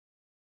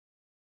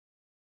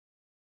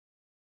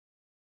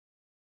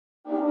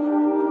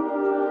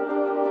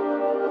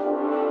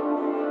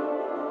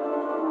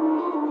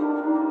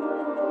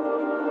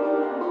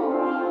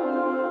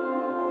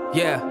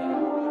Yeah.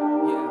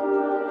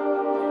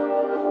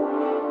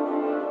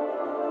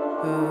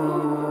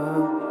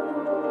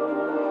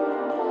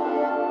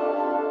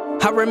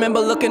 I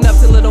remember looking up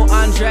to little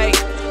Andre,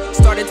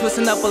 started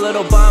twisting up a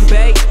little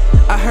Bombay.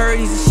 I heard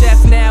he's a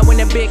chef now in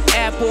the Big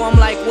Apple. I'm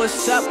like,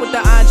 what's up with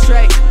the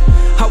entree?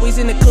 Always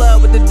in the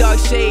club with the dark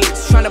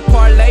shades, trying to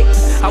parlay.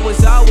 I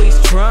was always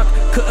drunk,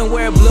 couldn't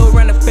wear blue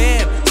around the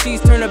fam.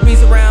 She's turned the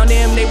beats around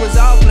them, they was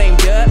all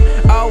flamed up.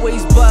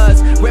 Always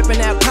buzz, reppin'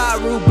 that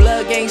Pyru,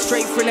 blood gang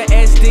straight from the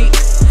SD.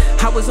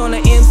 I was on the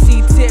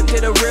MC tip,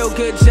 did a real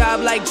good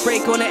job like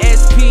Drake on the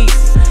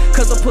SPs.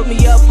 Cause he'll put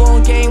me up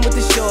on game with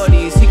the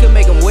shorties, he could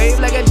make them wave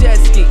like a jet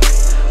ski.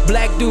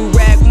 Black dude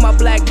rag with my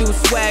black dude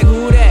swag,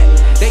 who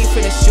that? They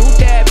finna shoot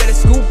that, better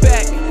scoot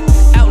back.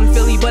 Out in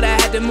Philly but I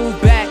had to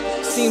move back.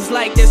 Seems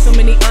like there's so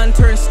many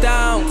unturned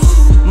stones.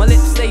 My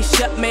lips stay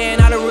shut,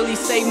 man, I don't really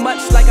say much,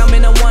 like I'm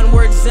in a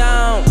one-word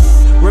zone.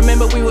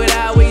 Remember we would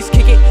always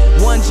kick it,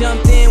 one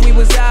jumped in, we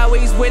was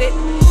always with it.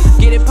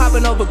 Get it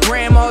poppin' over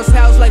grandma's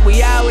house like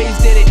we always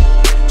did it.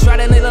 Try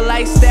to live the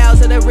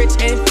lifestyles of the rich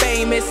and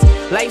famous,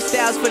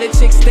 lifestyles for the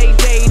chicks they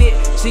dated.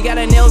 She got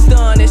her nails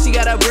done and she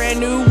got a brand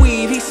new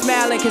weave. He's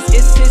smiling cause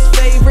it's his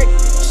favorite.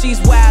 She's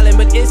wildin'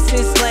 but it's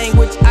his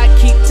language. I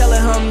keep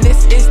telling him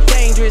this is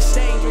dangerous.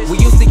 We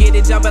used to get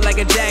it jumping like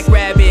a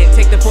jackrabbit,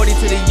 take the 40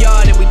 to the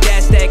yard and we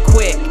dash that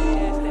quick.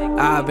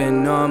 I've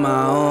been on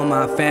my own,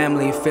 my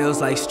family feels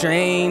like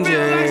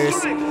strangers.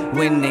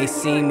 When they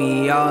see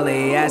me, all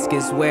they ask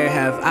is where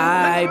have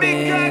I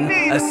been?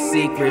 A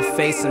secret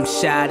face, I'm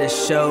shy to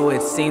show,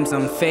 it seems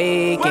I'm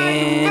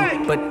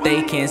faking. But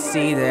they can't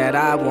see that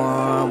I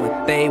want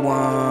what they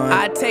want.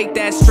 I take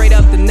that straight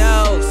up the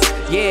nose,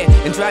 yeah,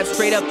 and drive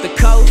straight up the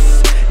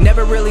coast.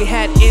 Never really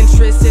had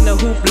interest in the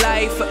hoop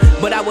life,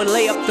 but I would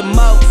lay up the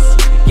most.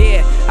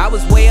 Yeah, I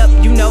was way up,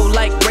 you know,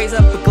 like raise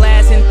up a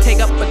glass and take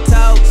up a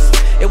toast.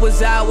 It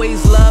was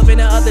always love and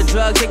the other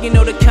drugs, and you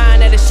know the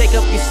kind that'll shake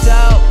up your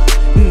soul.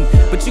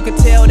 But you could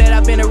tell that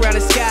I've been around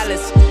the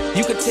scholars.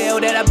 You could tell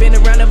that I've been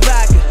around the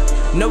vodka.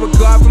 No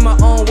regard for my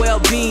own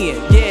well-being.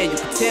 Yeah, you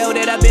could tell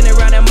that I've been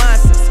around the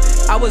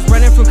monsters. I was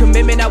running from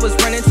commitment, I was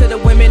running to the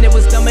women. It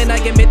was dumb and I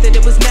admit that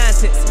it was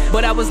nonsense.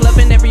 But I was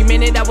loving every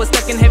minute, I was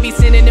stuck in heavy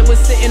sin and it was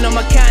sitting on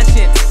my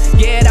conscience.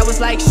 Yeah, that was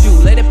like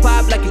shoot, let it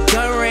pop like a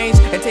gun range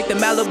and take the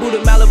Malibu to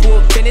Malibu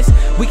of Venice.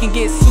 We can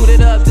get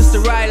suited up just to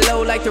ride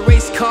low like the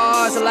race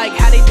cars, or like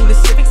how they do the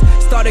Civics.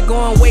 Started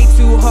going way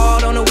too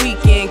hard on the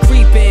weekend,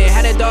 creeping.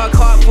 Had a dark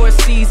heart for a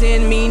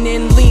season,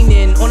 meaning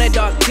leaning on that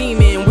dark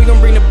demon. We gon'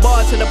 bring the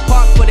bar to the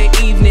park for the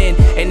evening,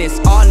 and it's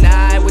all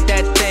night with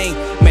that thing.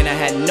 Man, I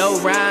had no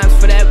rhymes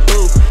for that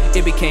booth.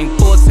 It became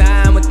full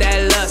time with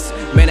that lust.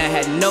 Man, I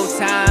had no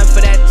time for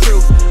that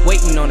truth.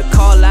 Waiting on the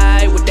call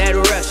light with that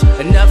rush.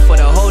 Enough for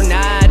the whole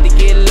night to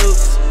get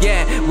loose.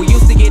 Yeah, we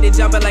used to get it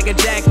jumping like a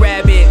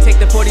jackrabbit. Take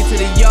the 40 to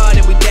the yard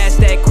and we dash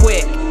that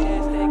quick.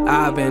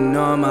 I've been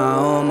on my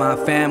own, my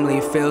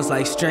family feels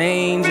like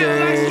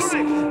strangers.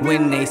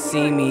 When they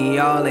see me,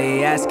 all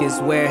they ask is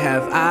where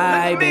have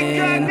I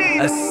been?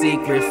 A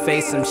secret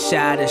face, I'm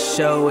shy to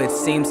show, it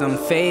seems I'm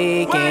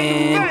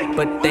faking.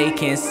 But they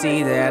can't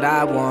see that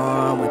I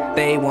want what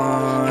they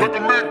want.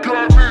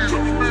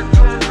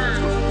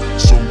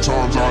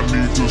 Sometimes I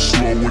need to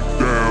slow it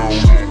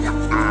down.